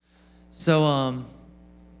So,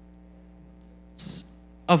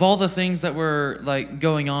 of all the things that were like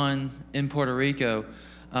going on in Puerto Rico,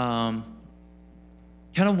 kind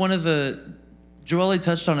of one of the, Joelle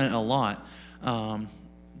touched on it a lot,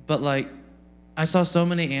 but like I saw so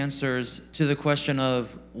many answers to the question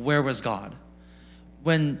of where was God?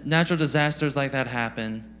 When natural disasters like that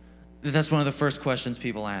happen, that's one of the first questions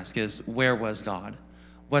people ask is, where was God?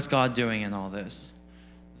 What's God doing in all this?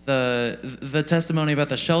 The testimony about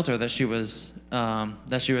the shelter that she was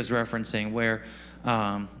referencing, where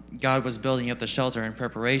God was building up the shelter in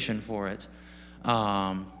preparation for it.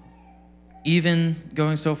 Even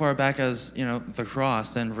going so far back as, the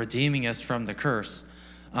cross and redeeming us from the curse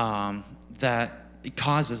that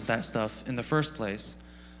causes that stuff in the first place.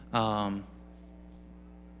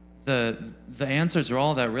 The answer to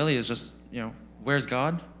all that really is just, where's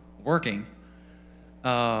God? Working.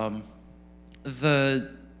 There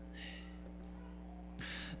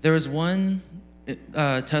was one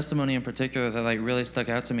testimony in particular that like really stuck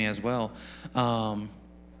out to me as well.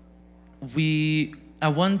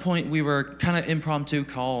 At one point we were kind of impromptu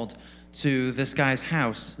called to this guy's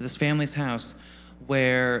house, this family's house,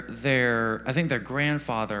 where I think their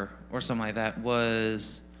grandfather or something like that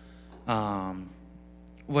was on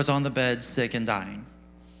the bed, sick and dying.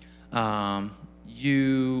 From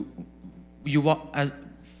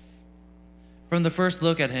the first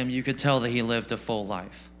look at him, you could tell that he lived a full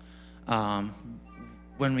life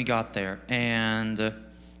when we got there. And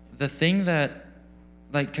the thing that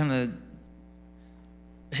like kind of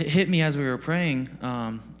hit me as we were praying,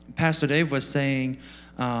 Pastor Dave was saying,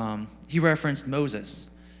 he referenced Moses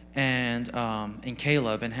and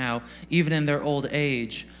Caleb, and how even in their old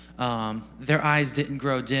age, their eyes didn't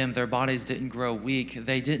grow dim, their bodies didn't grow weak,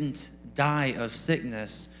 they didn't die of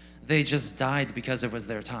sickness. They just died because it was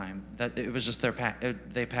their time. That it was just they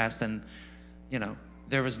passed, and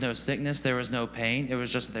there was no sickness, there was no pain. It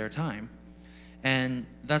was just their time. And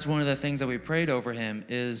that's one of the things that we prayed over him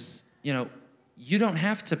is, you don't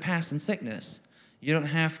have to pass in sickness. You don't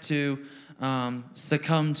have to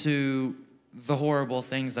succumb to the horrible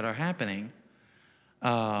things that are happening.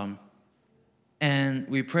 And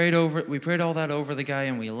we prayed all that over the guy,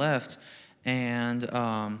 and we left, and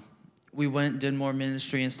we went and did more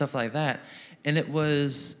ministry and stuff like that. And it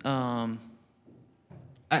was, I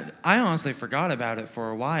honestly forgot about it for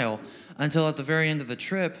a while until at the very end of the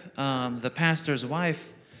trip, the pastor's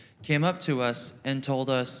wife came up to us and told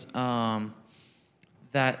us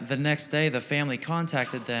that the next day the family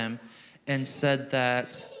contacted them and said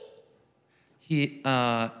that the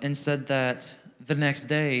next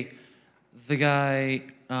day the guy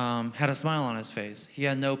had a smile on his face. He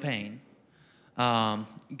had no pain.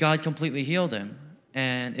 God completely healed him,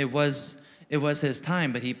 and it was his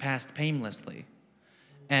time, but he passed painlessly.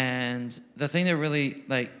 And the thing that really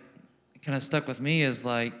like kind of stuck with me is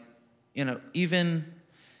like, even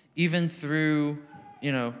through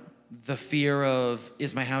the fear of,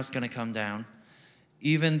 is my house going to come down?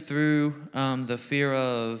 Even through the fear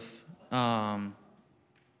of how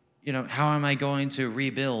am I going to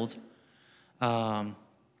rebuild? God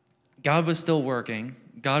was still working.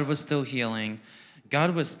 God was still healing.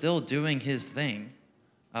 God was still doing his thing.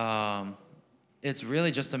 It's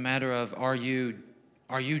really just a matter of, are you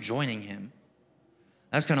joining him?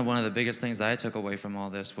 That's kind of one of the biggest things that I took away from all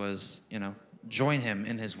this was, join him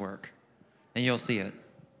in his work, and you'll see it.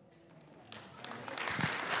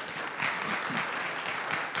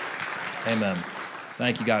 Amen.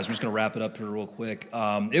 Thank you, guys. I'm just going to wrap it up here real quick.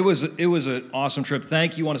 It was an awesome trip.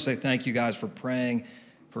 Thank you. I want to say thank you, guys, for praying,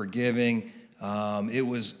 for giving. It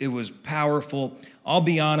was powerful. I'll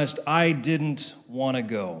be honest, I didn't want to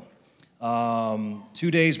go.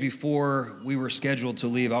 2 days before we were scheduled to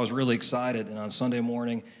leave, I was really excited, and on Sunday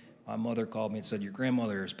morning, my mother called me and said, your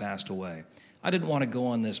grandmother has passed away. I didn't want to go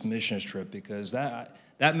on this missions trip because that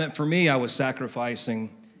meant for me I was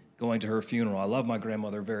sacrificing going to her funeral. I love my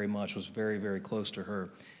grandmother very much, was very, very close to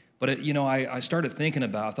her. But, I started thinking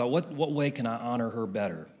about, I thought, what way can I honor her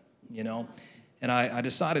better, And I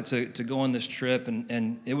decided to go on this trip,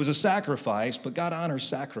 and it was a sacrifice, but God honors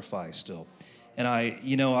sacrifice still. And I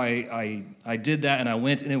did that, and I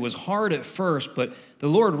went, and it was hard at first, but the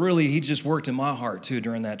Lord really, he just worked in my heart too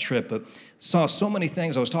during that trip. But saw so many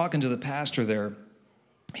things. I was talking to the pastor there.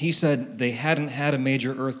 He said they hadn't had a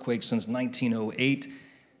major earthquake since 1908,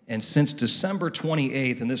 and since December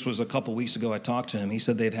 28th, and this was a couple weeks ago I talked to him, he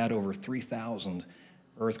said they've had over 3,000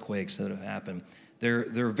 earthquakes that have happened.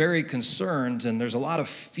 They're very concerned, and there's a lot of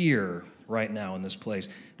fear right now in this place.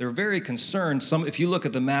 They're very concerned. If you look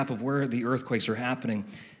at the map of where the earthquakes are happening,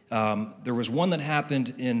 there was one that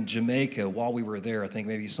happened in Jamaica while we were there. I think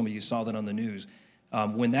maybe some of you saw that on the news.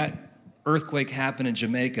 When that earthquake happened in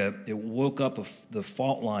Jamaica. It woke up the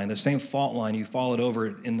fault line, the same fault line you followed over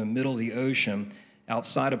in the middle of the ocean.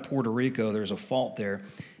 Outside of Puerto Rico, there's a fault there.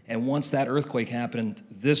 And once that earthquake happened,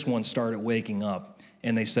 this one started waking up.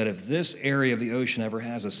 And they said if this area of the ocean ever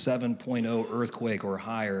has a 7.0 earthquake or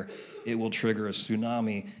higher, it will trigger a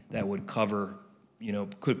tsunami that would cover,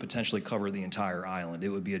 could potentially cover the entire island. It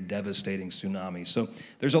would be a devastating tsunami. So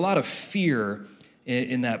there's a lot of fear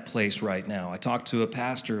in that place right now. I talked to a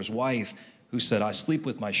pastor's wife who said, I sleep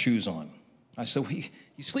with my shoes on. I said, well,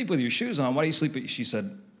 you sleep with your shoes on? Why do you sleep? She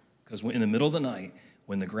said, because in the middle of the night,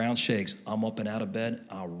 when the ground shakes, I'm up and out of bed,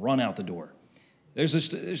 I'll run out the door. There's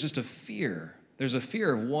just a fear. There's a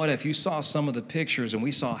fear of what if you saw some of the pictures, and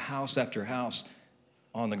we saw house after house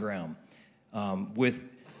on the ground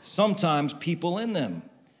with sometimes people in them.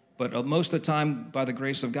 But most of the time, by the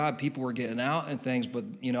grace of God, people were getting out and things. But,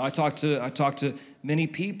 I talked to many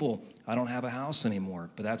people. I don't have a house anymore,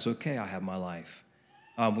 but that's okay. I have my life.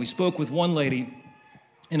 We spoke with one lady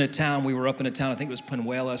in a town. We were up in a town, I think it was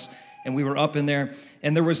Penuelas, and we were up in there.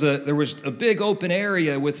 And there was a big open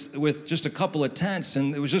area with just a couple of tents,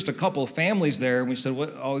 and there was just a couple of families there. And we said,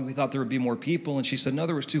 we thought there would be more people. And she said, no,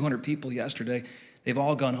 there was 200 people yesterday. They've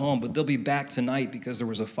all gone home, but they'll be back tonight because there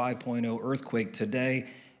was a 5.0 earthquake today.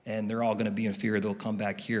 And they're all going to be in fear they'll come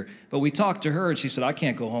back here. But we talked to her, and she said, I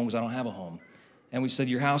can't go home because I don't have a home. And we said,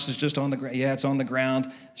 your house is just on the ground. Yeah, it's on the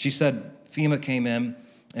ground. She said FEMA came in,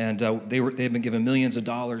 and they've been given millions of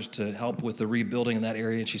dollars to help with the rebuilding in that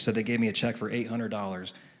area. And she said, they gave me a check for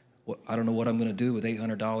 $800. I don't know what I'm going to do with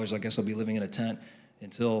 $800. I guess I'll be living in a tent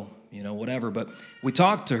until, whatever. But we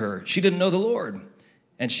talked to her. She didn't know the Lord,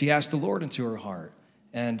 and she asked the Lord into her heart.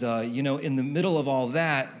 And, in the middle of all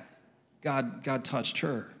that, God touched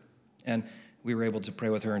her, and we were able to pray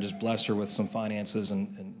with her and just bless her with some finances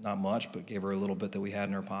and not much, but gave her a little bit that we had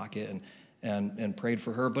in our pocket and prayed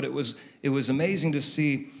for her. But it was amazing to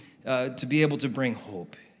see, to be able to bring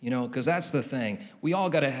hope, because that's the thing. We all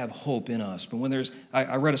got to have hope in us. But when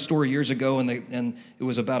I read a story years ago, and it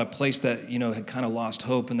was about a place that, had kind of lost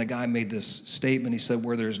hope, and the guy made this statement. He said,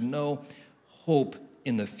 where there's no hope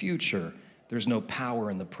in the future, there's no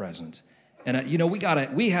power in the present. And,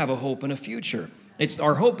 we have a hope and a future. It's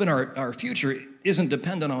our hope in our future isn't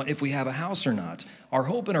dependent on if we have a house or not. Our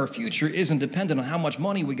hope in our future isn't dependent on how much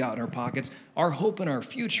money we got in our pockets. Our hope in our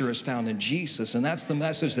future is found in Jesus. And that's the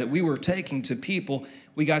message that we were taking to people.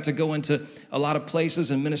 We got to go into a lot of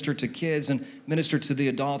places and minister to kids and minister to the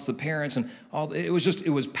adults, the parents, and all. It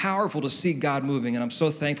was powerful to see God moving. And I'm so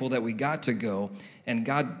thankful that we got to go. And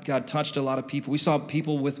God touched a lot of people. We saw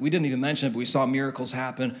people we didn't even mention it, but we saw miracles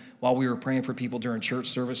happen while we were praying for people during church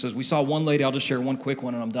services. We saw one lady, I'll just share one quick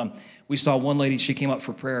one and I'm done. We saw one lady, she came up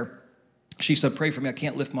for prayer. She said, pray for me, I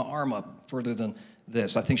can't lift my arm up further than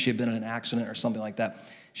this. I think she had been in an accident or something like that.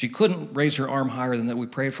 She couldn't raise her arm higher than that. We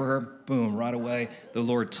prayed for her, boom, right away. The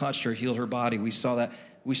Lord touched her, healed her body. We saw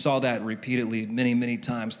that repeatedly many, many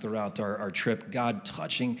times throughout our trip. God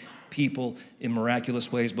touching people in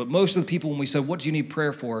miraculous ways. But most of the people, when we said, what do you need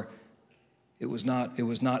prayer for? It was not,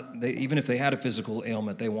 even if they had a physical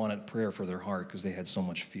ailment, they wanted prayer for their heart because they had so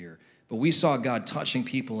much fear. But we saw God touching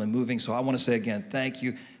people and moving. So I want to say again, thank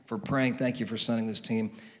you for praying. Thank you for sending this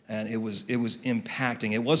team. And it was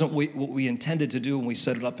impacting. It wasn't what we intended to do when we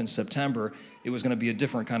set it up in September. It was going to be a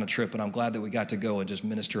different kind of trip. And I'm glad that we got to go and just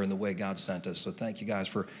minister in the way God sent us. So thank you guys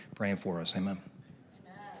for praying for us. Amen.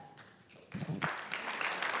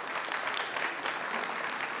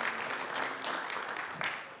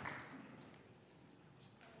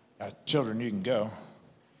 Children, you can go.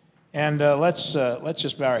 And let's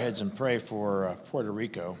just bow our heads and pray for Puerto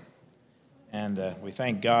Rico. And we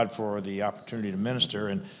thank God for the opportunity to minister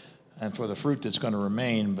and for the fruit that's going to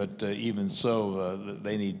remain. But even so,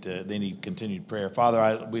 they need continued prayer.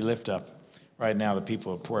 Father, we lift up right now the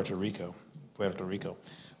people of Puerto Rico.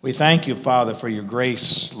 We thank you, Father, for your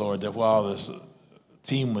grace, Lord, that while this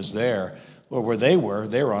team was there, or where they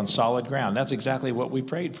were on solid ground. That's exactly what we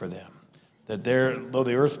prayed for them. That though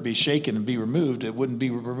the earth be shaken and be removed, it wouldn't be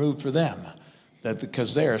removed for them. That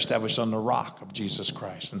because they're established on the rock of Jesus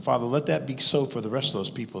Christ. And Father, let that be so for the rest of those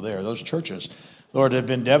people there, those churches. Lord, have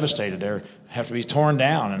been devastated. They have to be torn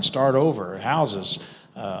down and start over. Houses,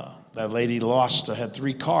 that lady had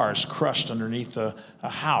 3 cars crushed underneath a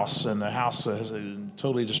house, and the house is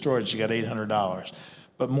totally destroyed. She got $800.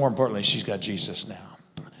 But more importantly, she's got Jesus now.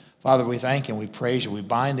 Father, we thank you and we praise you. We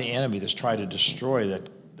bind the enemy that's tried to destroy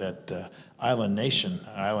that island nation,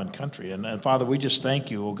 island country. And Father, we just thank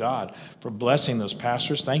you, oh God, for blessing those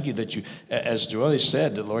pastors. Thank you that you, as Joelle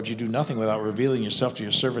said, that Lord, you do nothing without revealing yourself to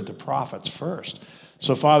your servant, the prophets first.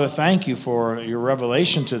 So, Father, thank you for your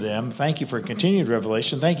revelation to them. Thank you for continued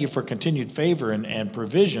revelation. Thank you for continued favor and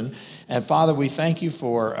provision. And, Father, we thank you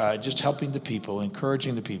for just helping the people,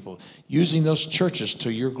 encouraging the people, using those churches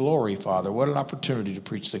to your glory, Father. What an opportunity to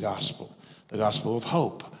preach the gospel of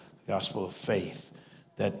hope, the gospel of faith,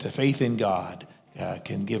 that faith in God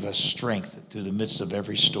can give us strength through the midst of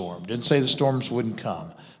every storm. Didn't say the storms wouldn't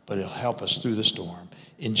come, but it'll help us through the storm.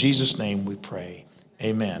 In Jesus' name we pray.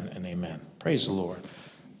 Amen and amen. Praise the Lord.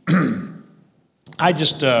 I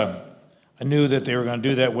knew that they were going to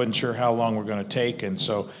do that. Wasn't sure how long we're going to take, and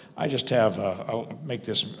so I just have. I'll make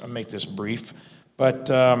this brief, but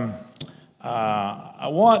I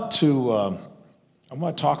want to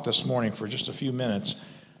talk this morning for just a few minutes.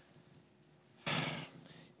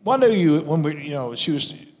 One of you, she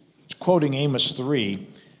was quoting Amos 3,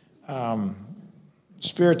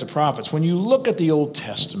 Spirit to prophets. When you look at the Old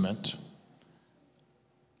Testament,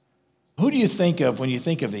 who do you think of when you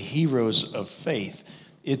think of the heroes of faith?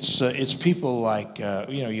 It's people like,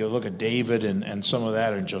 you look at David and some of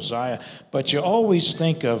that, and Josiah, but you always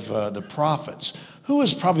think of the prophets. Who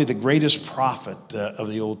is probably the greatest prophet of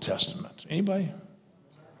the Old Testament? Anybody?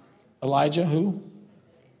 Elijah, who?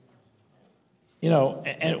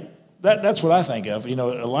 And that's what I think of.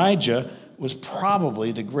 Elijah was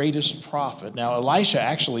probably the greatest prophet. Now, Elisha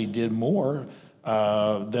actually did more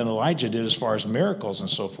than Elijah did as far as miracles and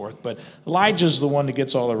so forth. But Elijah's the one that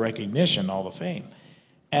gets all the recognition, all the fame.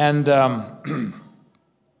 And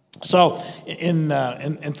so in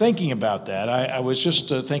thinking about that, I was just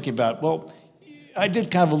thinking about, I did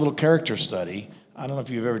kind of a little character study. I don't know if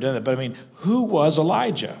you've ever done that, but who was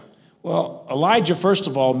Elijah? Well, Elijah, first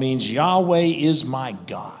of all, means Yahweh is my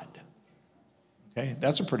God. Okay,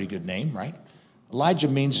 that's a pretty good name, right? Elijah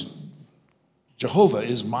means Jehovah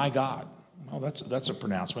is my God. Well, that's a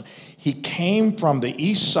pronouncement. He came from the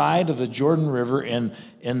east side of the Jordan River in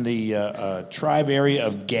the tribe area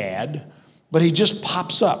of Gad, but he just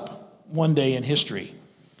pops up one day in history.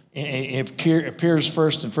 It appears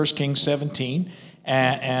first in 1 Kings 17,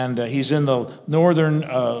 and he's in the northern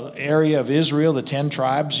area of Israel, the 10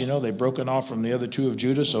 tribes. They've broken off from the other 2 of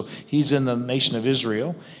Judah, so he's in the nation of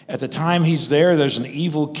Israel. At the time he's there's an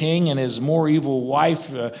evil king and his more evil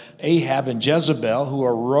wife, Ahab and Jezebel, who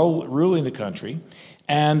are ruling the country.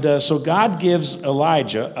 And so God gives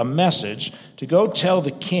Elijah a message to go tell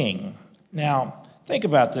the king. Now, think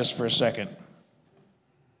about this for a second.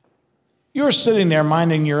 You're sitting there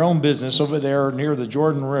minding your own business over there near the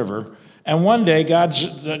Jordan River, and one day God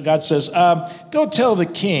says, go tell the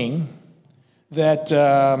king that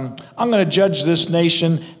I'm going to judge this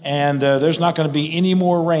nation, and there's not going to be any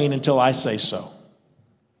more rain until I say so.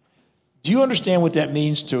 Do you understand what that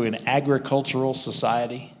means to an agricultural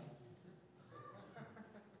society?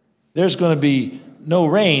 There's going to be no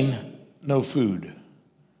rain, no food.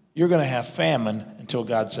 You're going to have famine until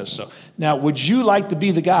God says so. Now, would you like to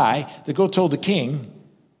be the guy that go tell the king,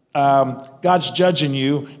 God's judging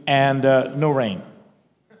you and no rain?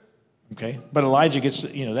 Okay, but Elijah gets,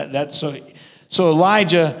 that's so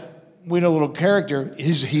Elijah, we know a little character,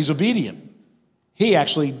 he's obedient. He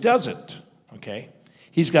actually does it, okay?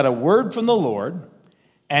 He's got a word from the Lord,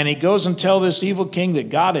 and he goes and tells this evil king that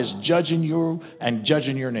God is judging you and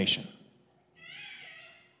judging your nation.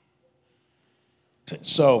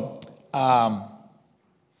 So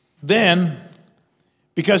then,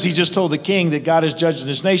 because he just told the king that God is judging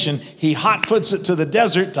his nation, he hot-foots it to the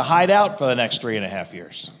desert to hide out for the next 3.5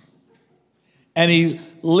 years. And he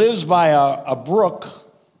lives by a brook,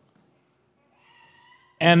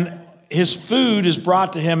 and his food is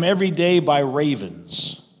brought to him every day by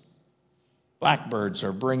ravens. Blackbirds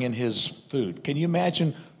are bringing his food. Can you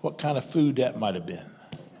imagine what kind of food that might have been?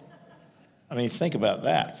 Think about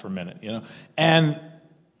that for a minute, And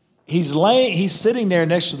he's sitting there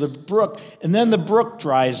next to the brook, and then the brook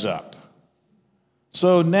dries up.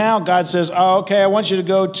 So now God says, okay, I want you to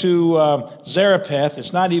go to Zarephath,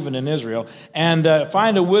 it's not even in Israel, and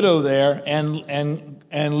find a widow there and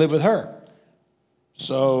live with her.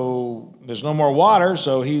 So there's no more water,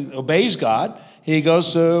 so he obeys God. He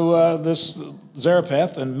goes to this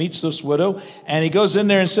Zarephath and meets this widow, and he goes in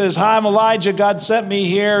there and says, hi, I'm Elijah, God sent me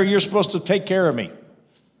here, you're supposed to take care of me.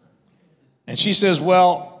 And she says,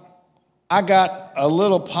 well, I got a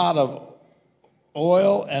little pot of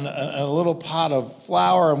oil and a little pot of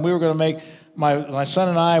flour, and we were going to make, my son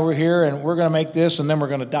and I were here, and we're going to make this, and then we're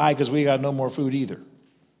going to die because we got no more food either.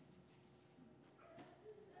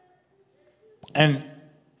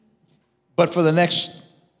 But for the next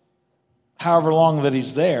however long that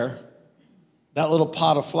he's there, that little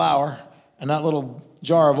pot of flour and that little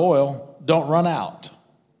jar of oil don't run out.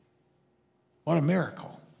 What a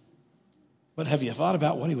miracle. But have you thought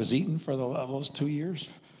about what he was eating for those 2 years?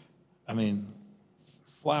 I mean,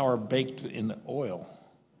 flour baked in oil.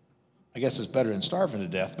 I guess it's better than starving to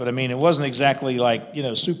death. But I mean, it wasn't exactly like,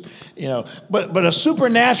 but a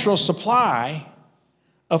supernatural supply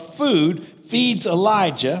of food feeds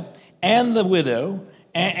Elijah and the widow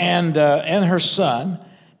and her son.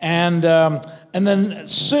 And then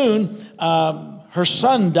soon her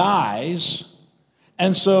son dies.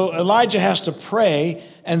 And so Elijah has to pray,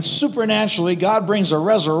 and supernaturally God brings a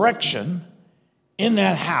resurrection in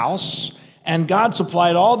that house, and God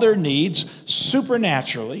supplied all their needs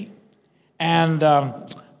supernaturally. And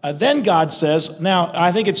then God says, now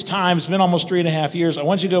I think it's time, it's been almost 3.5 years, I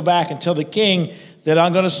want you to go back and tell the king that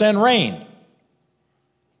I'm going to send rain.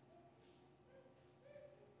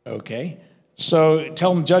 Okay, so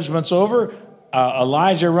tell him judgment's over.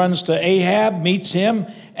 Elijah runs to Ahab, meets him,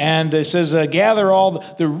 and says, gather all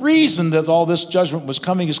the reason that all this judgment was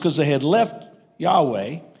coming is because they had left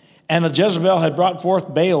Yahweh, and Jezebel had brought forth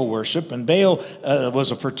Baal worship, and Baal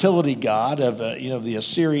was a fertility god of the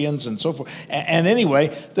Assyrians and so forth. And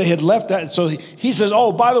anyway, they had left that. So he says,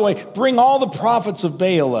 oh, by the way, bring all the prophets of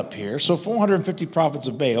Baal up here. So 450 prophets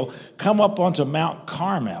of Baal come up onto Mount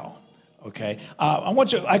Carmel. Okay,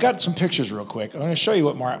 I got some pictures real quick. I'm going to show you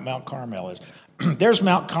what Mount Carmel is. There's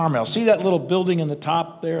Mount Carmel. See that little building in the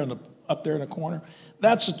top there, up there in the corner?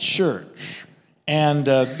 That's a church. And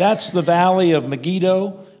that's the valley of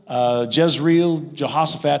Megiddo, Jezreel,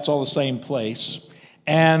 Jehoshaphat's all the same place.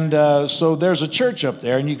 And so there's a church up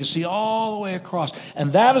there, and you can see all the way across.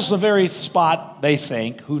 And that is the very spot, they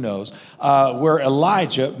think, who knows, where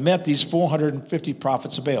Elijah met these 450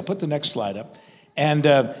 prophets of Baal. Put the next slide up. And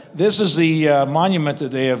this is the monument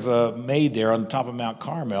that they have made there on the top of Mount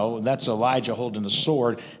Carmel. And that's Elijah holding a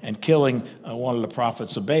sword and killing one of the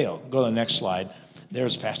prophets of Baal. Go to the next slide.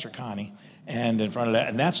 There's Pastor Connie. And in front of that,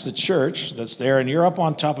 and that's the church that's there. And you're up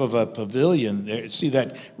on top of a pavilion there. See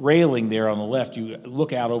that railing there on the left? You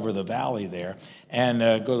look out over the valley there. And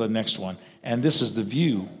go to the next one. And this is the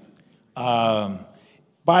view.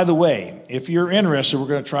 By the way, if you're interested, we're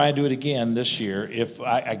going to try and do it again this year. If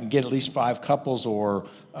I can get at least 5 couples or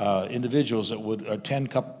individuals that would,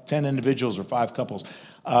 10 individuals or 5 couples,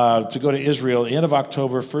 to go to Israel, end of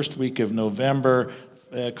October, first week of November,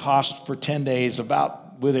 cost for 10 days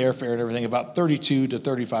about, with airfare and everything, about $3,200 to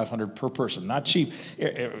 $3,500 per person. Not cheap.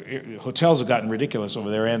 Hotels have gotten ridiculous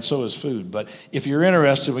over there, and so is food. But if you're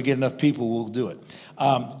interested, we get enough people, we'll do it.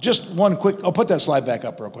 Just one quick, I'll put that slide back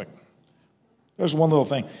up real quick. There's one little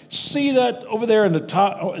thing. See that over there in the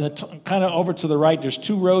top, kind of over to the right, there's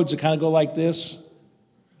 2 roads that kind of go like this?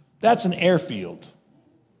 That's an airfield.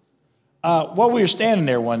 While we were standing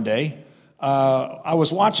there one day, I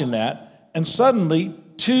was watching that, and suddenly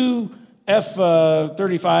 2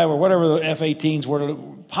 F-35 or whatever the F-18s were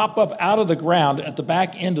to pop up out of the ground at the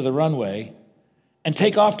back end of the runway and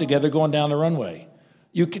take off together going down the runway.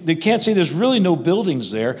 You can't see, there's really no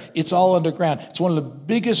buildings there. It's all underground. It's one of the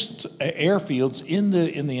biggest airfields in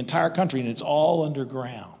the entire country, and it's all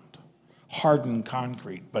underground, hardened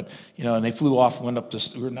concrete. But, and they flew off and went up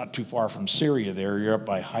to, we're not too far from Syria there. You're up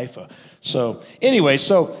by Haifa. So anyway,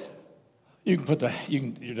 so you can put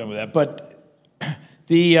you're done with that. But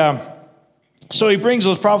so he brings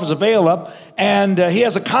those prophets of Baal up, and he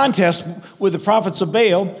has a contest with the prophets of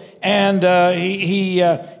Baal, and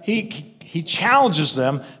he challenges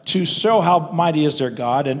them to show how mighty is their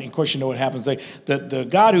God. And, of course, you know what happens. The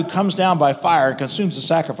God who comes down by fire and consumes the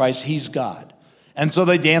sacrifice, he's God. And so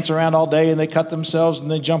they dance around all day, and they cut themselves, and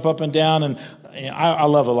they jump up and down. And I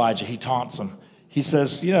love Elijah. He taunts them. He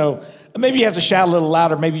says, maybe you have to shout a little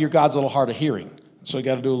louder. Maybe your God's a little hard of hearing. So you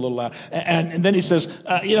got to do a little louder. And then he says,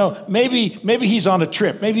 maybe he's on a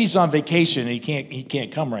trip. Maybe he's on vacation, and he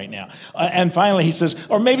can't come right now. And finally he says,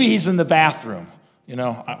 or maybe he's in the bathroom.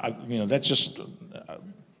 That's just,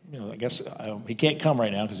 I guess he can't come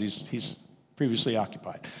right now because he's previously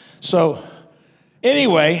occupied. So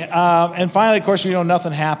anyway, and finally, of course,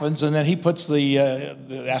 nothing happens. And then he puts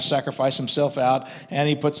the sacrifice himself out, and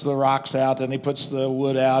he puts the rocks out, and he puts the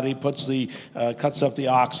wood out. He puts cuts up the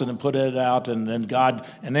oxen and put it out, and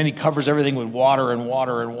then he covers everything with water and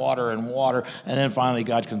water and water and water, and then finally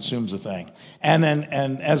God consumes the thing. And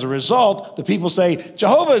as a result, the people say,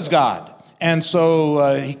 Jehovah is God. And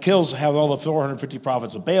so he have all the 450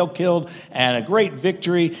 prophets of Baal killed, and a great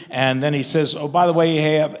victory. And then he says, oh, by the way,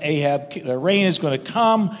 Ahab, the rain is going to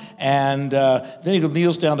come. And then he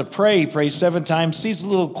kneels down to pray. He prays 7 times, sees a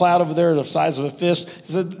little cloud over there the size of a fist.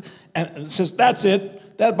 He says, that's it.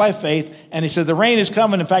 that by faith. And he said, the rain is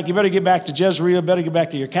coming. In fact, you better get back to Jezreel, better get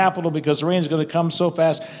back to your capital, because the rain is going to come so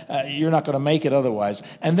fast, you're not going to make it otherwise.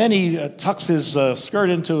 And then he tucks his skirt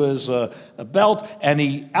into his belt, and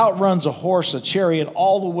he outruns a horse, a chariot,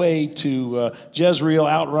 all the way to Jezreel,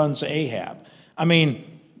 outruns Ahab. I mean,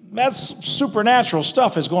 that's supernatural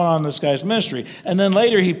stuff is going on in this guy's ministry. And then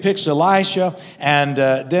later he picks Elisha, and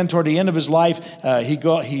then toward the end of his life,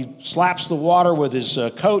 he slaps the water with his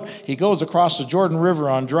coat. He goes across the Jordan River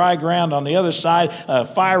on dry ground. On the other side, a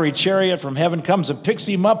fiery chariot from heaven comes and picks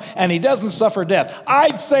him up, and he doesn't suffer death.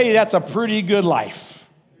 I'd say that's a pretty good life.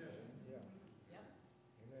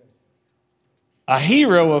 A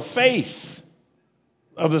hero of faith,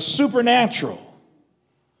 of the supernatural,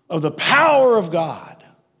 of the power of God.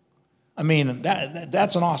 I mean,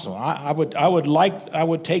 that's an awesome. I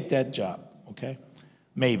would take that job. Okay,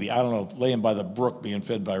 maybe, I don't know. Laying by the brook, being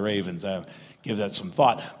fed by ravens. I give that some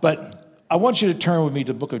thought. But I want you to turn with me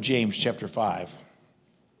to the book of James, chapter 5.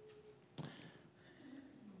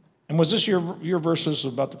 And was this your verses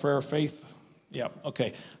about the prayer of faith? Yeah.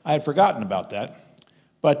 Okay. I had forgotten about that,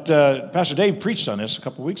 but Pastor Dave preached on this a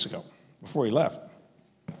couple weeks ago before he left.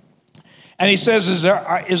 And he says, is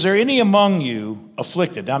there any among you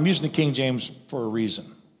afflicted? Now, I'm using the King James for a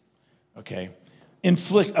reason, okay?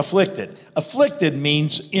 Afflicted. Afflicted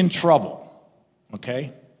means in trouble,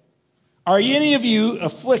 okay? Are any of you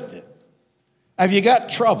afflicted? Have you got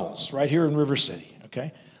troubles right here in River City,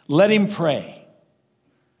 okay? Let him pray.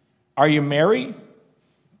 Are you merry?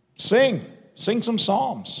 Sing some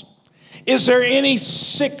psalms. Is there any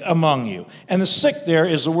sick among you? And the sick there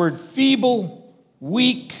is the word feeble,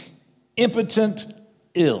 weak, impotent,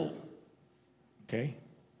 ill. Okay?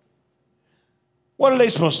 What are they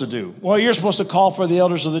supposed to do? Well, you're supposed to call for the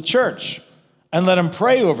elders of the church and let them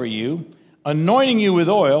pray over you, anointing you with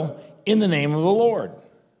oil in the name of the Lord.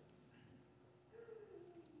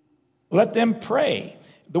 Let them pray.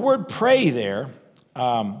 The word pray there,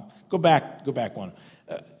 go back one.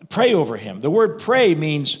 Pray over him. The word pray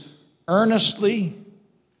means earnestly,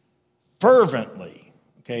 fervently,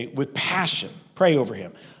 okay, with passion. Pray over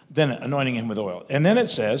him. Then anointing him with oil. And then it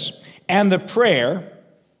says, and the prayer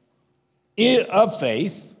of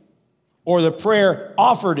faith, or the prayer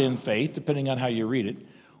offered in faith, depending on how you read it,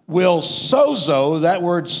 will sozo, that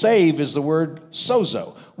word save is the word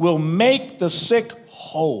sozo, will make the sick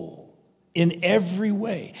whole in every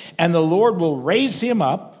way. And the Lord will raise him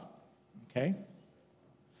up, okay,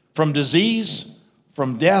 from disease,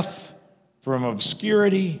 from death, from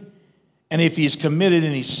obscurity, and if he's committed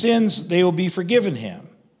any sins, they will be forgiven him.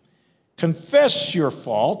 Confess your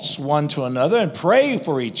faults one to another and pray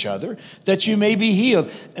for each other that you may be healed.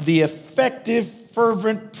 The effective,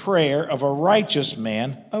 fervent prayer of a righteous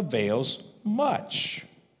man avails much.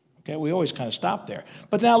 Okay, we always kind of stop there.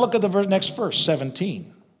 But now look at the next verse,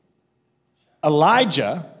 17.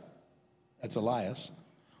 Elijah, that's Elias,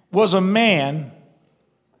 was a man,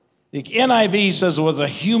 the NIV says was a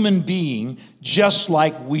human being just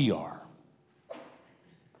like we are.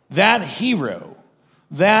 That hero,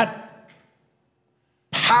 that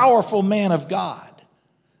powerful man of God,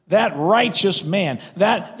 that righteous man,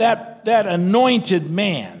 that anointed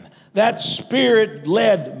man, that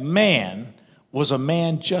spirit-led man was a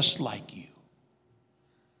man just like you.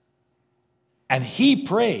 And he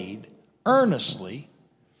prayed earnestly.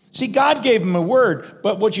 See, God gave him a word,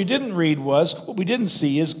 but what you didn't read was, what we didn't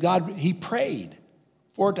see is he prayed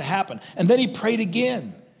for it to happen. And then he prayed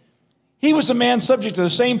again. He was a man subject to the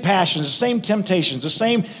same passions, the same temptations, the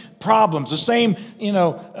same problems, the same,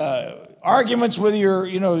 arguments with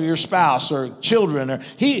your spouse or children. Or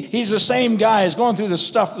he's the same guy who's going through the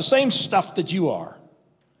same stuff that you are.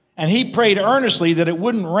 And he prayed earnestly that it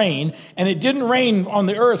wouldn't rain, and it didn't rain on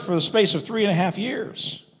the earth for the space of 3.5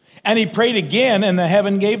 years. And he prayed again, and the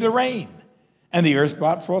heaven gave the rain, and the earth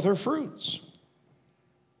brought forth her fruits.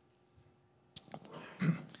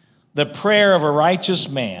 The prayer of a righteous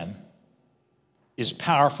man is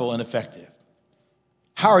powerful and effective.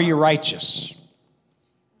 How are you righteous?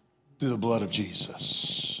 Through the blood of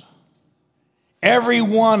Jesus. Every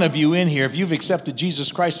one of you in here, if you've accepted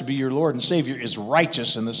Jesus Christ to be your Lord and Savior, is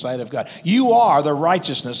righteous in the sight of God. You are the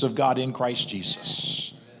righteousness of God in Christ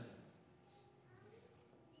Jesus.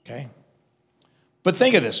 Okay? But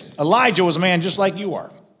think of this. Elijah was a man just like you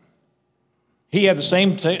are. He had the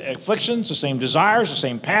same afflictions, the same desires, the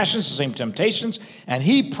same passions, the same temptations, and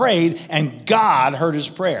he prayed, and God heard his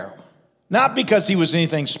prayer. Not because he was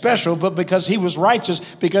anything special, but because he was righteous,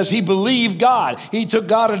 because he believed God. He took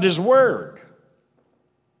God at his word.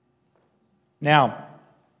 Now,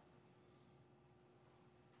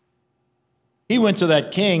 he went to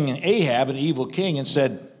that king, Ahab, an evil king, and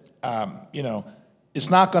said, it's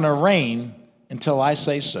not going to rain until I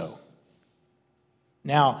say so.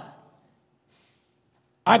 Now,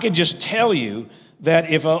 I can just tell you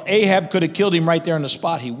that if Ahab could have killed him right there on the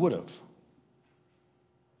spot, he would have.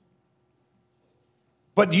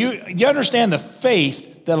 But you understand the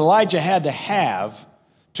faith that Elijah had to have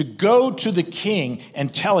to go to the king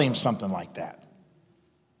and tell him something like that.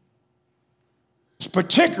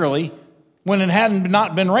 Particularly when it hadn't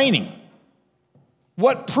not been raining.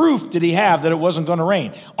 What proof did he have that it wasn't going to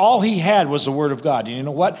rain? All he had was the word of God. And you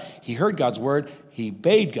know what? He heard God's word, he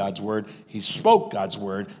obeyed God's word, he spoke God's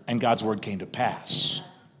word, and God's word came to pass.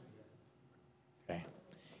 Okay.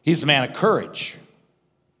 He's a man of courage.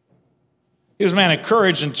 He was a man of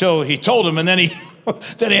courage until he told him, and then he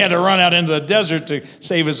had to run out into the desert to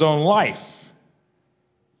save his own life.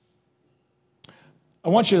 I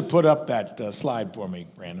want you to put up that slide for me,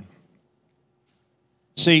 Brandon.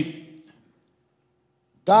 See,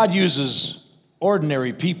 God uses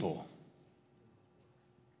ordinary people.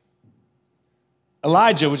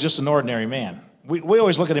 Elijah was just an ordinary man. We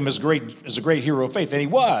always look at him as a great hero of faith, and he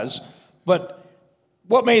was, but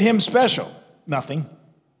what made him special? Nothing.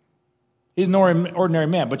 He's an ordinary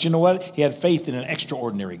man, but you know what? He had faith in an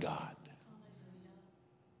extraordinary God.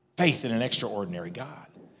 Faith in an extraordinary God.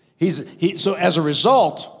 So as a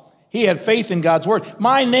result, he had faith in God's word.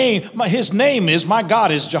 His name is, my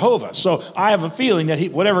God is Jehovah. So I have a feeling that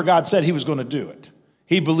whatever God said, he was going to do it.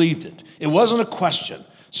 He believed it. It wasn't a question.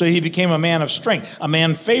 So he became a man of strength, a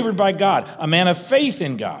man favored by God, a man of faith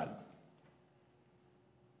in God.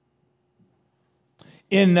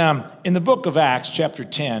 In the book of Acts, chapter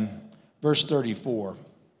 10, verse 34,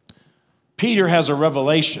 Peter has a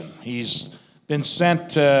revelation. He's been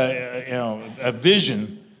sent a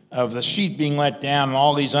vision of the sheep being let down and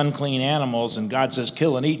all these unclean animals, and God says,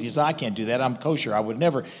 kill and eat. He says, I can't do that. I'm kosher. I would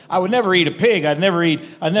never eat a pig. I'd never eat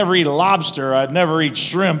a lobster. I'd never eat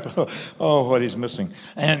shrimp. Oh, what he's missing.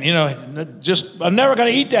 And I'm never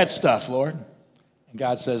going to eat that stuff, Lord. And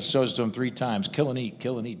God shows to him 3 times, kill and eat,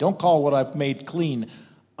 kill and eat. Don't call what I've made clean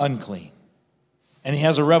unclean. And he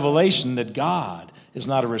has a revelation that God is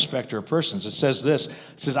not a respecter of persons. It says this, it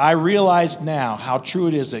says, I realize now how true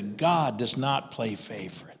it is that God does not play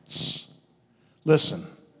favorites. Listen,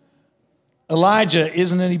 Elijah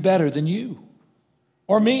isn't any better than you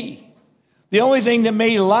or me. The only thing that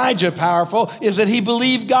made Elijah powerful is that he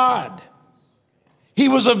believed God. He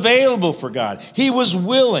was available for God. He was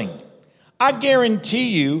willing. I guarantee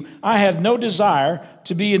you, I had no desire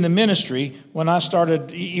to be in the ministry when I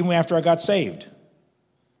started, even after I got saved.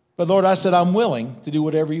 But Lord, I said, I'm willing to do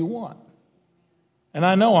whatever you want. And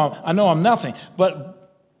I know I'm nothing, but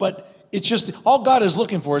it's just, all God is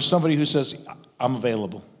looking for is somebody who says, I'm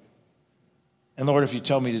available. And Lord, if you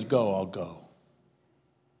tell me to go, I'll go.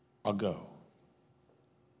 I'll go.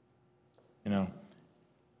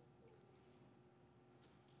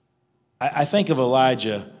 I think of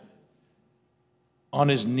Elijah on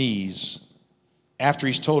his knees after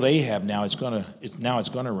he's told Ahab now it's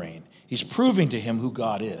gonna rain. He's proving to him who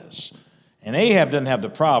God is. And Ahab doesn't have the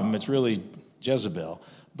problem, it's really Jezebel.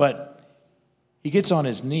 But he gets on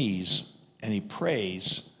his knees and he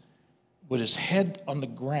prays with his head on the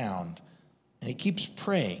ground, and he keeps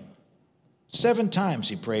praying. 7 times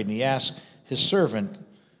he prayed, and he asked his servant,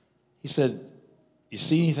 he said, you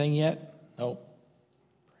see anything yet? No.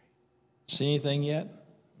 See anything yet?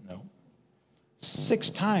 No. 6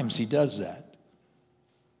 times he does that.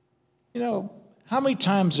 How many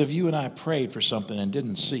times have you and I prayed for something and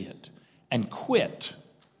didn't see it and quit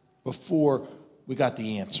before we got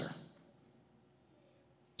the answer?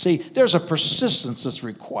 See, there's a persistence that's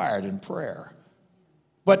required in prayer.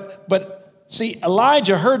 But see,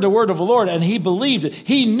 Elijah heard the word of the Lord and he believed it.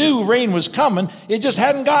 He knew rain was coming. It just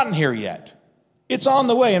hadn't gotten here yet. It's on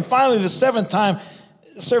the way. And finally, the 7th time,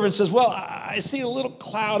 the servant says, well, I see a little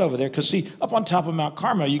cloud over there. Because see, up on top of Mount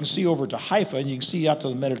Carmel, you can see over to Haifa and you can see out to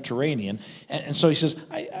the Mediterranean. And so he says,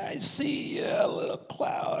 I see a little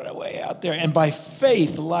cloud way out there. And by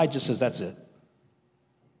faith, Elijah says, that's it.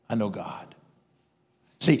 I know God.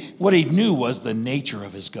 See, what he knew was the nature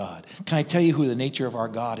of his God. Can I tell you who the nature of our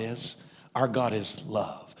God is? Our God is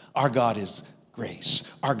love. Our God is grace.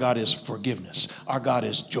 Our God is forgiveness. Our God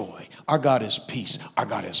is joy. Our God is peace. Our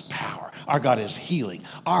God is power. Our God is healing.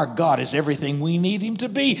 Our God is everything we need him to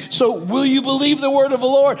be. So will you believe the word of the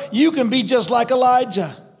Lord? You can be just like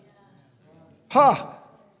Elijah.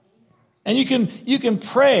 And you can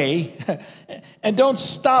pray and don't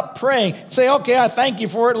stop praying. Say, okay, I thank you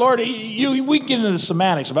for it, Lord. We can get into the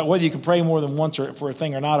semantics about whether you can pray more than once for a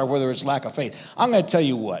thing or not, or whether it's lack of faith. I'm going to tell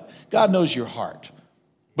you what. God knows your heart.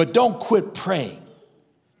 But don't quit praying.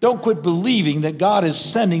 Don't quit believing that God is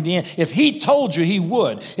sending the answer. If he told you he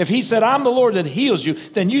would, if he said, I'm the Lord that heals you,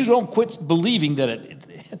 then you don't quit believing that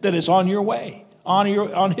it's on your way,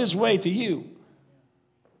 on his way to you.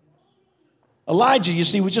 Elijah, you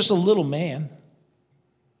see, was just a little man,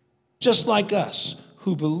 just like us,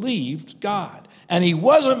 who believed God. And he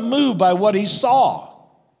wasn't moved by what he saw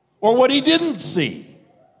or what he didn't see.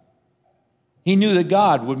 He knew that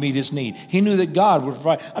God would meet his need. He knew that God would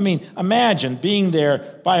provide. I mean, imagine being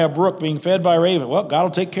there by a brook, being fed by a raven. Well, God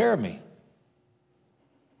will take care of me.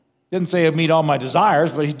 Didn't say he'd meet all my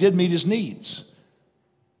desires, but he did meet his needs.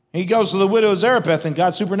 He goes to the widow of Zarephath, and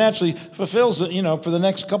God supernaturally fulfills it, for the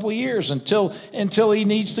next couple of years until he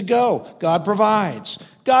needs to go. God provides.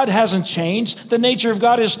 God hasn't changed. The nature of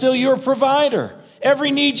God is still your provider.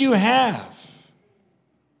 Every need you have.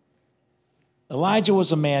 Elijah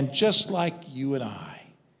was a man just like you and I,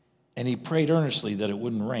 and he prayed earnestly that it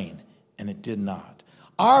wouldn't rain, and it did not.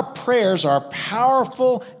 Our prayers are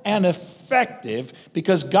powerful and effective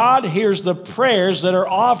because God hears the prayers that are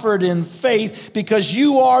offered in faith because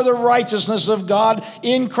you are the righteousness of God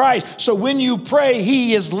in Christ. So when you pray,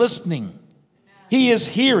 he is listening. He is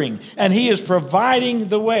hearing, and he is providing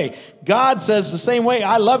the way. God says the same way,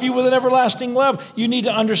 I love you with an everlasting love. You need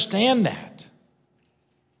to understand that.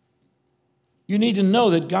 You need to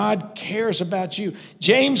know that God cares about you.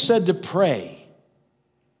 James said to pray,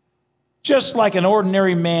 just like an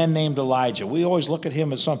ordinary man named Elijah. We always look at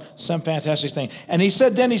him as some fantastic thing. And he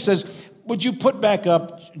says, would you put back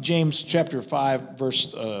up James chapter 5,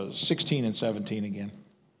 verse 16 and 17 again?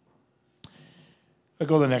 I'll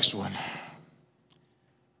go to the next one. It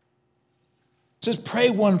says, pray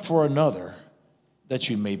one for another that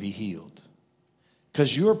you may be healed.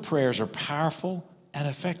 Because your prayers are powerful and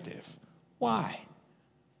effective. Why?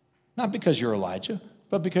 Not because you're Elijah,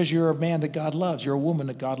 but because you're a man that God loves. You're a woman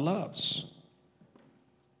that God loves.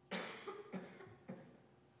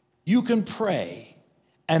 You can pray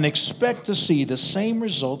and expect to see the same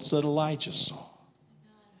results that Elijah saw.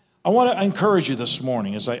 I want to encourage you this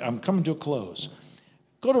morning as I'm coming to a close.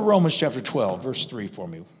 Go to Romans chapter 12, verse 3 for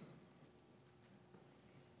me.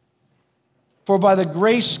 For by the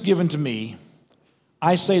grace given to me,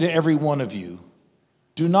 I say to every one of you,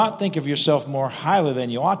 do not think of yourself more highly than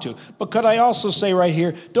you ought to. But could I also say right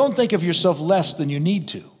here, don't think of yourself less than you need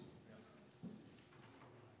to.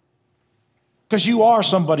 Because you are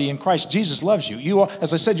somebody in Christ. Jesus loves you. You are,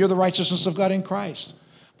 as I said, you're the righteousness of God in Christ.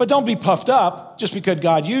 But don't be puffed up just because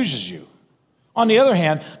God uses you. On the other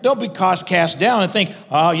hand, don't be cast down and think,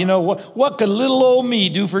 what could little old me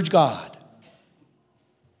do for God?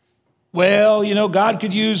 Well, God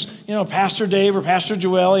could use, Pastor Dave or Pastor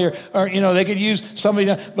Joelle or they could use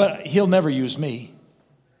somebody, but he'll never use me.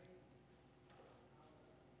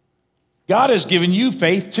 God has given you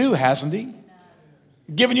faith too, hasn't he?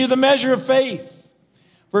 Given you the measure of faith.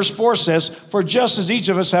 Verse 4 says, for just as each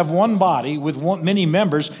of us have one body with many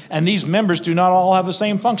members, and these members do not all have the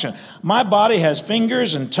same function. My body has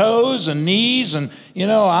fingers and toes and knees and,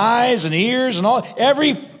 eyes and ears and all.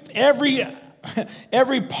 Every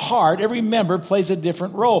part, every member plays a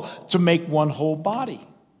different role to make one whole body.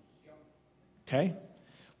 Okay?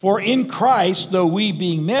 For in Christ, though we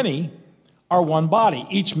being many, are one body.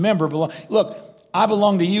 Each member belongs. Look, I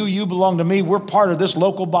belong to you, you belong to me. We're part of this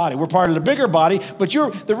local body. We're part of the bigger body, but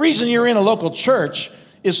the reason you're in a local church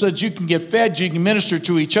is so that you can get fed, you can minister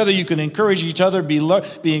to each other, you can encourage each other,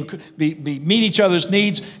 meet each other's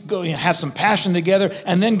needs, go have some passion together,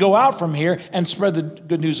 and then go out from here and spread the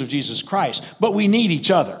good news of Jesus Christ. But we need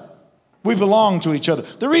each other. We belong to each other.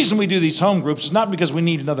 The reason we do these home groups is not because we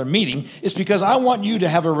need another meeting. It's because I want you to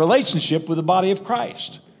have a relationship with the body of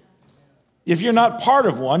Christ. If you're not part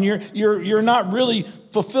of one, you're not really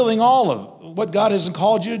fulfilling all of what God has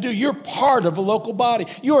called you to do. You're part of a local body.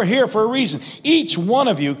 You are here for a reason. Each one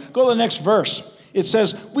of you, go to the next verse. It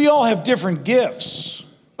says, we all have different gifts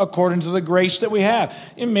according to the grace that we have.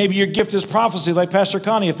 And maybe your gift is prophecy, like Pastor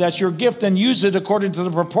Connie. If that's your gift, then use it according to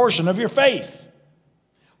the proportion of your faith.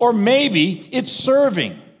 Or maybe it's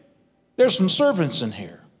serving. There's some servants in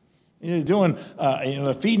here. You're doing,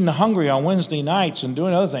 feeding the hungry on Wednesday nights and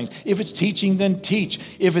doing other things. If it's teaching, then teach.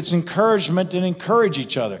 If it's encouragement, then encourage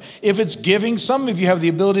each other. If it's giving, some of you have the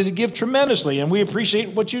ability to give tremendously, and we appreciate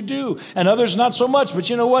what you do. And others not so much, but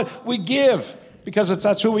you know what? We give because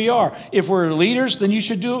that's who we are. If we're leaders, then you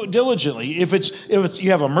should do it diligently. If you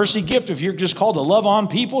have a mercy gift, if you're just called to love on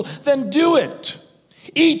people, then do it.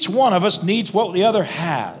 Each one of us needs what the other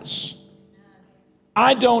has.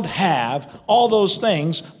 I don't have all those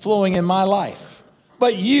things flowing in my life,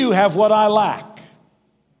 but you have what I lack.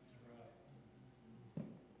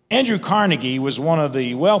 Andrew Carnegie was one of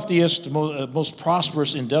the wealthiest, most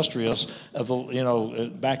prosperous industrialists of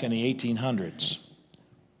back in the 1800s.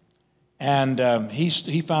 And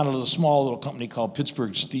he founded a small little company called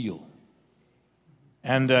Pittsburgh Steel.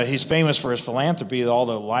 And he's famous for his philanthropy. All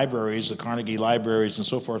the libraries, the Carnegie libraries and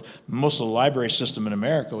so forth, most of the library system in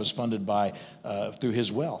America was funded through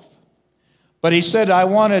his wealth. But he said, I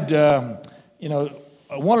wanted on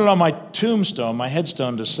my tombstone, my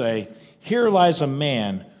headstone, to say, here lies a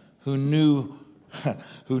man who knew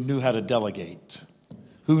how to delegate,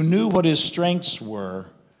 who knew what his strengths were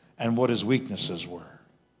and what his weaknesses were.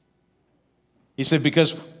 He said,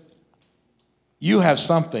 because you have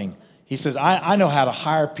something. He says, I know how to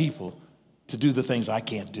hire people to do the things I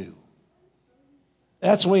can't do.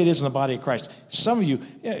 That's the way it is in the body of Christ. Some of you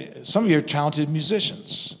are talented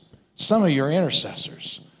musicians. Some of you are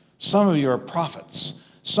intercessors. Some of you are prophets.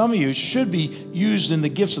 Some of you should be used in the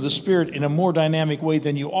gifts of the Spirit in a more dynamic way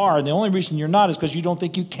than you are. And the only reason you're not is because you don't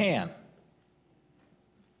think you can.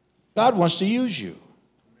 God wants to use you.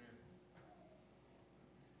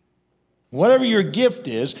 Whatever your gift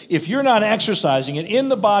is, if you're not exercising it in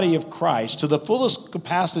the body of Christ to the fullest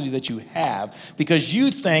capacity that you have, because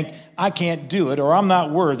you think, I can't do it, or I'm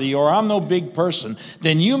not worthy, or I'm no big person,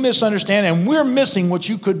 then you misunderstand, and we're missing what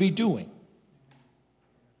you could be doing.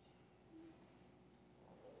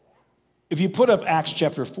 If you put up Acts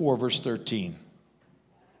chapter 4, verse 13.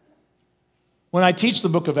 When I teach the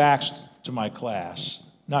book of Acts to my class,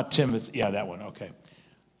 not Timothy, yeah, that one, okay.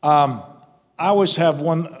 I always have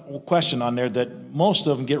one question on there that most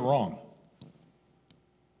of them get wrong.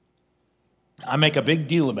 I make a big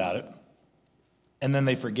deal about it, and then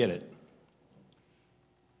they forget it.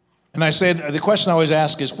 And I said, the question I always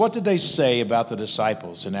ask is, what did they say about the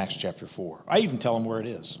disciples in Acts chapter 4? I even tell them where it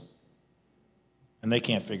is. And they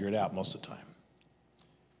can't figure it out most of the time.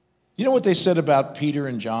 You know what they said about Peter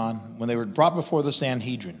and John when they were brought before the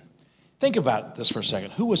Sanhedrin? Think about this for a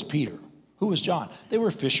second. Who was Peter? Who was John? They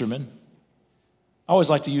were fishermen. I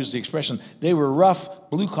always like to use the expression, they were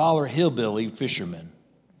rough, blue-collar, hillbilly fishermen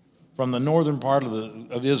from the northern part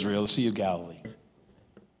of Israel, the Sea of Galilee.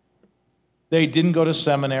 They didn't go to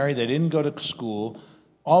seminary. They didn't go to school.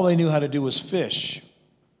 All they knew how to do was fish.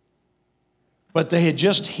 But they had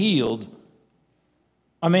just healed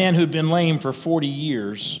a man who'd been lame for 40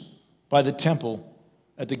 years by the temple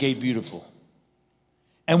at the Gate Beautiful.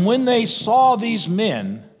 And when they saw these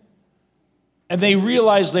men, and they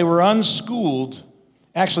realized they were unschooled,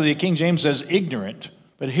 actually the King James says ignorant,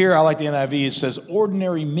 but here I like the NIV, it says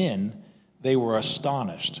ordinary men, they were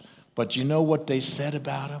astonished. But you know what they said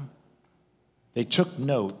about them? They took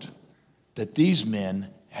note that these men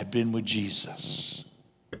had been with Jesus.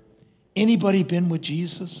 Anybody been with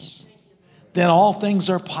Jesus? Then all things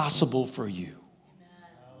are possible for you.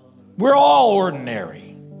 We're all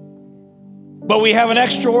ordinary, but we have an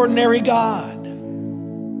extraordinary God.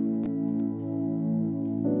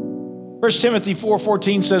 1 Timothy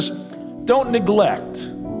 4:14 says, don't neglect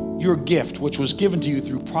your gift, which was given to you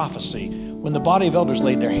through prophecy when the body of elders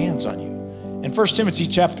laid their hands on you. And 2 Timothy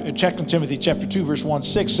chapter 2, verse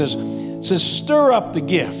 1:6 says, stir up the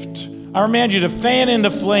gift. I remind you to fan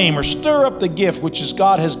into flame or stir up the gift which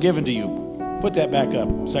God has given to you. Put that back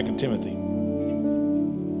up, 2 Timothy.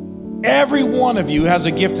 Every one of you has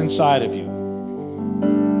a gift inside of you.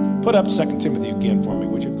 Put up 2 Timothy again for me.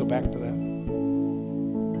 Would you go back to that?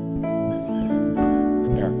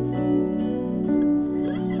 There.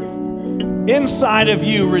 Inside of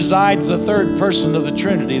you resides the third person of the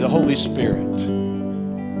Trinity, the Holy Spirit.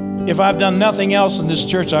 If I've done nothing else in this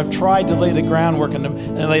church, I've tried to lay the groundwork and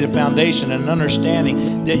lay the foundation and an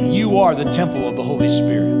understanding that you are the temple of the Holy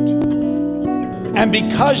Spirit. And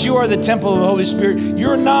because you are the temple of the Holy Spirit,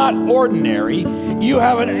 you're not ordinary. You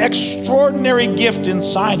have an extraordinary gift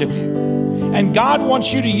inside of you. And God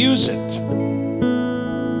wants you to use it.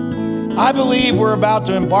 I believe we're about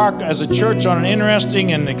to embark as a church on an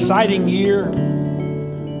interesting and exciting year,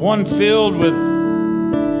 one filled with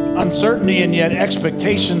uncertainty and yet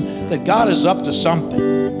expectation that God is up to something.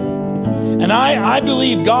 And I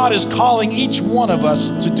believe God is calling each one of us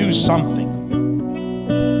to do something.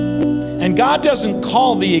 And God doesn't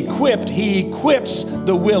call the equipped, He equips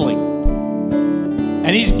the willing.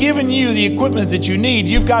 And He's given you the equipment that you need.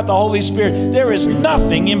 You've got the Holy Spirit. There is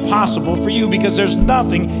nothing impossible for you because there's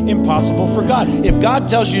nothing impossible for God. If God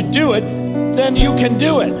tells you do it, then you can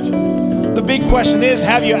do it. The big question is,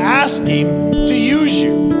 have you asked Him to use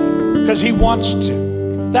you? Because He wants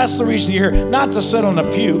to. That's the reason you're here. Not to sit on a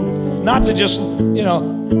pew, not to just,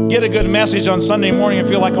 get a good message on Sunday morning and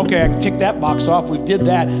feel like, okay, I can tick that box off. We did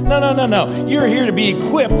that. No. You're here to be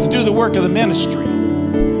equipped to do the work of the ministry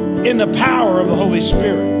in the power of the Holy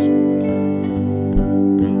Spirit.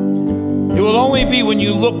 It will only be when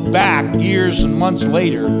you look back years and months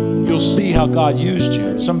later, you'll see how God used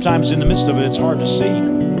you. Sometimes in the midst of it, it's hard to see.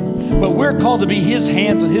 But we're called to be his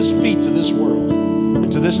hands and his feet to this world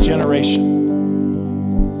and to this generation.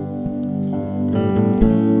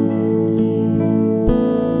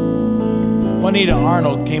 Juanita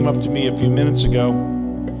Arnold came up to me a few minutes ago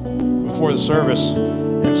before the service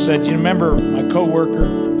and said, you remember my coworker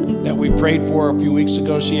that we prayed for a few weeks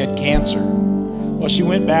ago? She had cancer. Well, she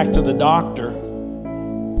went back to the doctor,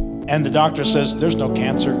 and the doctor says, there's no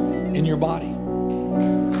cancer in your body.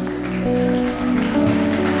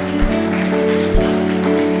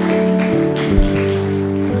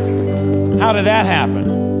 How did that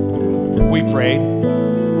happen? We prayed.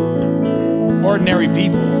 Ordinary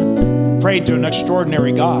people prayed to an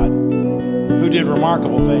extraordinary God who did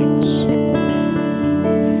remarkable things.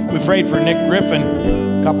 We prayed for Nick Griffin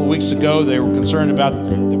a couple weeks ago. They were concerned about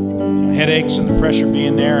the headaches and the pressure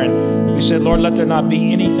being there, and we said, Lord, let there not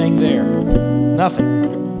be anything there.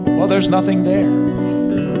 Nothing. Well, there's nothing there.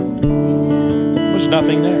 There's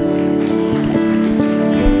nothing there.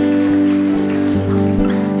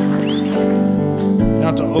 You don't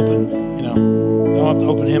have to open, you don't have to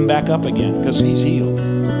open him back up again because he's healed.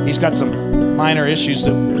 He's got some minor issues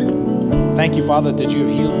that, thank you, Father, that you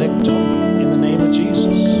have healed Nick totally in the name of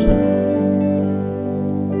Jesus.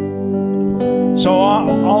 So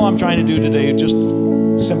all I'm trying to do today is just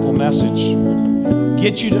a simple message.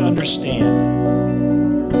 Get you to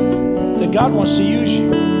understand that God wants to use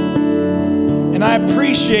you. And I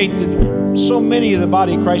appreciate that so many of the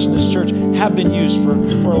body of Christ in this church have been used for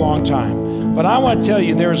a long time. But I want to tell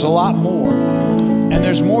you there's a lot more. And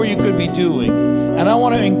there's more you could be doing. And I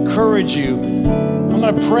want to encourage you. I'm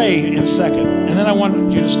going to pray in a second. And then I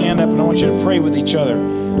want you to stand up and I want you to pray with each other.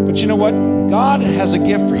 But you know what? God has a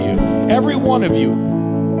gift for you. Every one of you,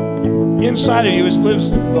 inside of you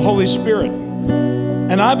lives the Holy Spirit.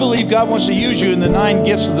 And I believe God wants to use you in the 9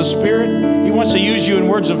 gifts of the Spirit. He wants to use you in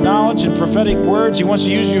words of knowledge and prophetic words. He wants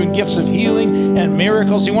to use you in gifts of healing and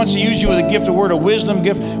miracles. He wants to use you with a gift of word of wisdom,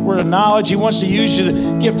 gift word of knowledge. He wants to use you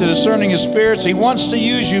the gift of discerning of spirits. He wants to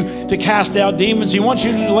use you to cast out demons. He wants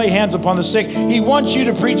you to lay hands upon the sick. He wants you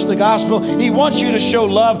to preach the gospel. He wants you to show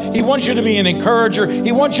love. He wants you to be an encourager.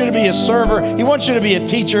 He wants you to be a server. He wants you to be a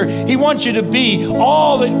teacher. He wants you to be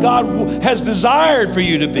all that God has desired for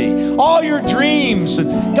you to be. All your dreams.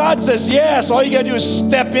 And God says, yes, all you got to do is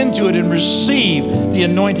step into it and receive the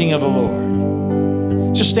anointing of the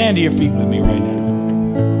Lord. Just stand to your feet with me right now.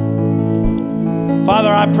 Father,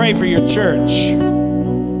 I pray for your church.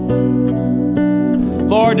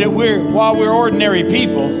 Lord, that while we're ordinary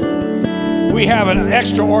people, we have an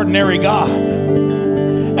extraordinary God.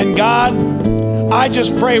 And God, I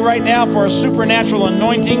just pray right now for a supernatural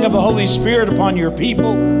anointing of the Holy Spirit upon your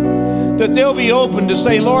people, that they'll be open to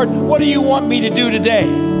say, Lord, what do you want me to do today?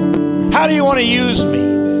 How do you want to use me?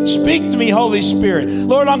 Speak to me, Holy Spirit.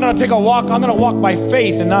 Lord, I'm going to take a walk. I'm going to walk by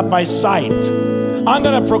faith and not by sight. I'm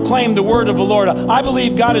going to proclaim the word of the Lord. I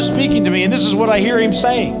believe God is speaking to me, and this is what I hear him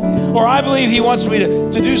saying. Or I believe he wants me to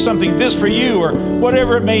do something, this for you, or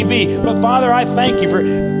whatever it may be. But Father, I thank you for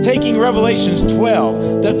taking Revelations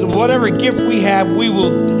 12, that whatever gift we have, we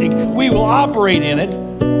will operate in it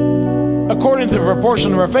according to the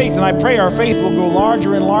proportion of our faith. And I pray our faith will go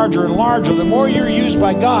larger and larger and larger. The more you're used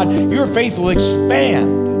by God, your faith will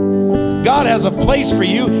expand. God has a place for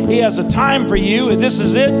you. He has a time for you. This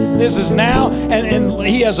is it. This is now. And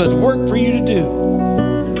he has a work for you to do.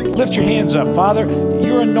 Lift your hands up. Father,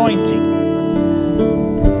 your anointing.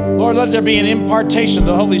 Lord, let there be an impartation of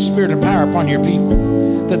the Holy Spirit and power upon your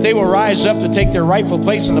people, that they will rise up to take their rightful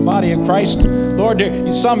place in the body of Christ. Lord,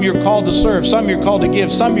 some you're called to serve, some you're called to give,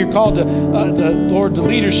 some you're called to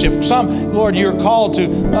leadership. Some, Lord, you're called to,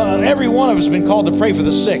 every one of us has been called to pray for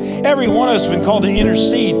the sick. Every one of us has been called to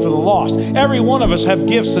intercede for the lost. Every one of us have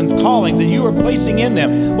gifts and calling that you are placing in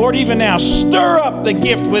them. Lord, even now, stir up the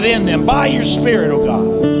gift within them by your Spirit, oh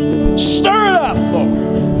God. Stir it up,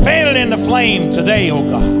 Lord. Fan it in the flame today, oh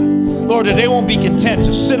God. Lord, that they won't be content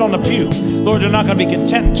to sit on the pew. Lord, they're not going to be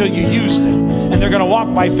content until you use them. And they're going to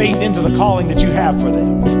walk by faith into the calling that you have for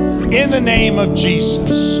them. In the name of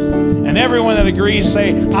Jesus. And everyone that agrees,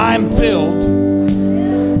 say, I'm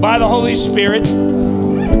filled by the Holy Spirit,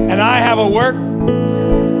 and I have a work,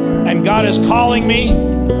 and God is calling me.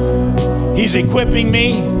 He's equipping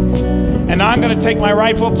me, and I'm going to take my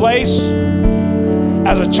rightful place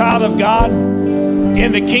as a child of God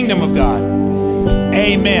in the kingdom of God.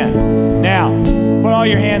 Amen. Now, put all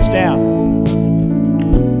your hands down.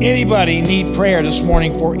 Anybody need prayer this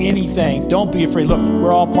morning for anything? Don't be afraid. Look,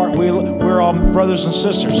 we're all brothers and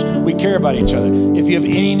sisters. We care about each other. If you have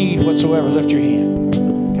any need whatsoever, lift your hand.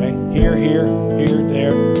 Okay? Here,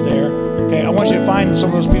 there. Okay, I want you to find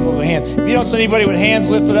some of those people with hands. If you don't see anybody with hands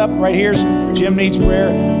lifted up, right here's Jim needs prayer.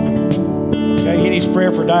 Okay, he needs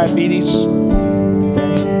prayer for diabetes.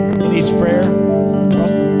 He needs prayer.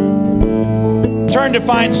 Turn to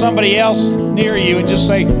find somebody else near you and just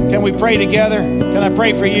say, can we pray together? Can I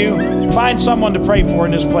pray for you? Find someone to pray for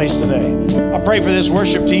in this place today. I pray for this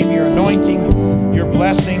worship team, your anointing, your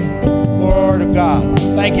blessing. Lord of God,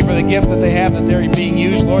 thank you for the gift that they have that they're being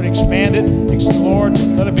used. Lord, expand it. Lord,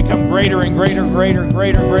 let it become greater and greater.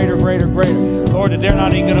 Lord, that they're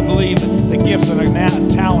not even going to believe the gifts and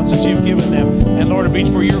the talents that you've given them. And Lord, it be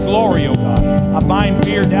for your glory, oh God. I bind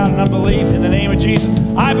fear, doubt, and unbelief in the name of Jesus.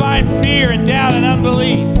 I bind fear and doubt and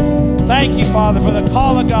unbelief. Thank you, Father, for the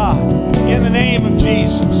call of God. In the name of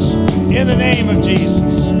Jesus. In the name of Jesus.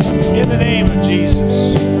 In the name of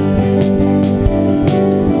Jesus.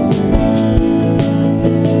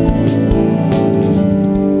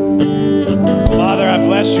 Father, I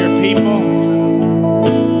bless your people.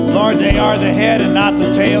 Lord, they are the head and not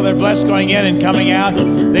the tail. They're blessed going in and coming out.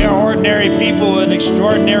 They are ordinary people with an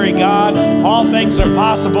extraordinary God. All things are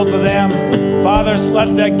possible to them. Father,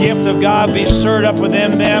 let that gift of God be stirred up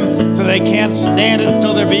within them till they can't stand it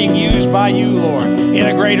until they're being used by you, Lord, in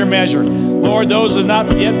a greater measure. Lord, those who have not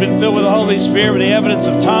yet been filled with the Holy Spirit, with the evidence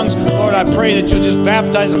of tongues, Lord, I pray that you'll just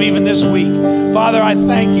baptize them even this week. Father, I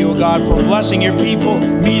thank you, O God, for blessing your people,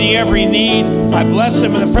 meeting every need. I bless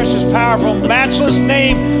them in the precious, powerful, matchless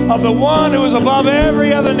name of the one who is above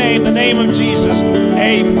every other name, the name of Jesus.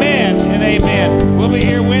 Amen and amen. We'll be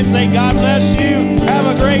here Wednesday. God bless.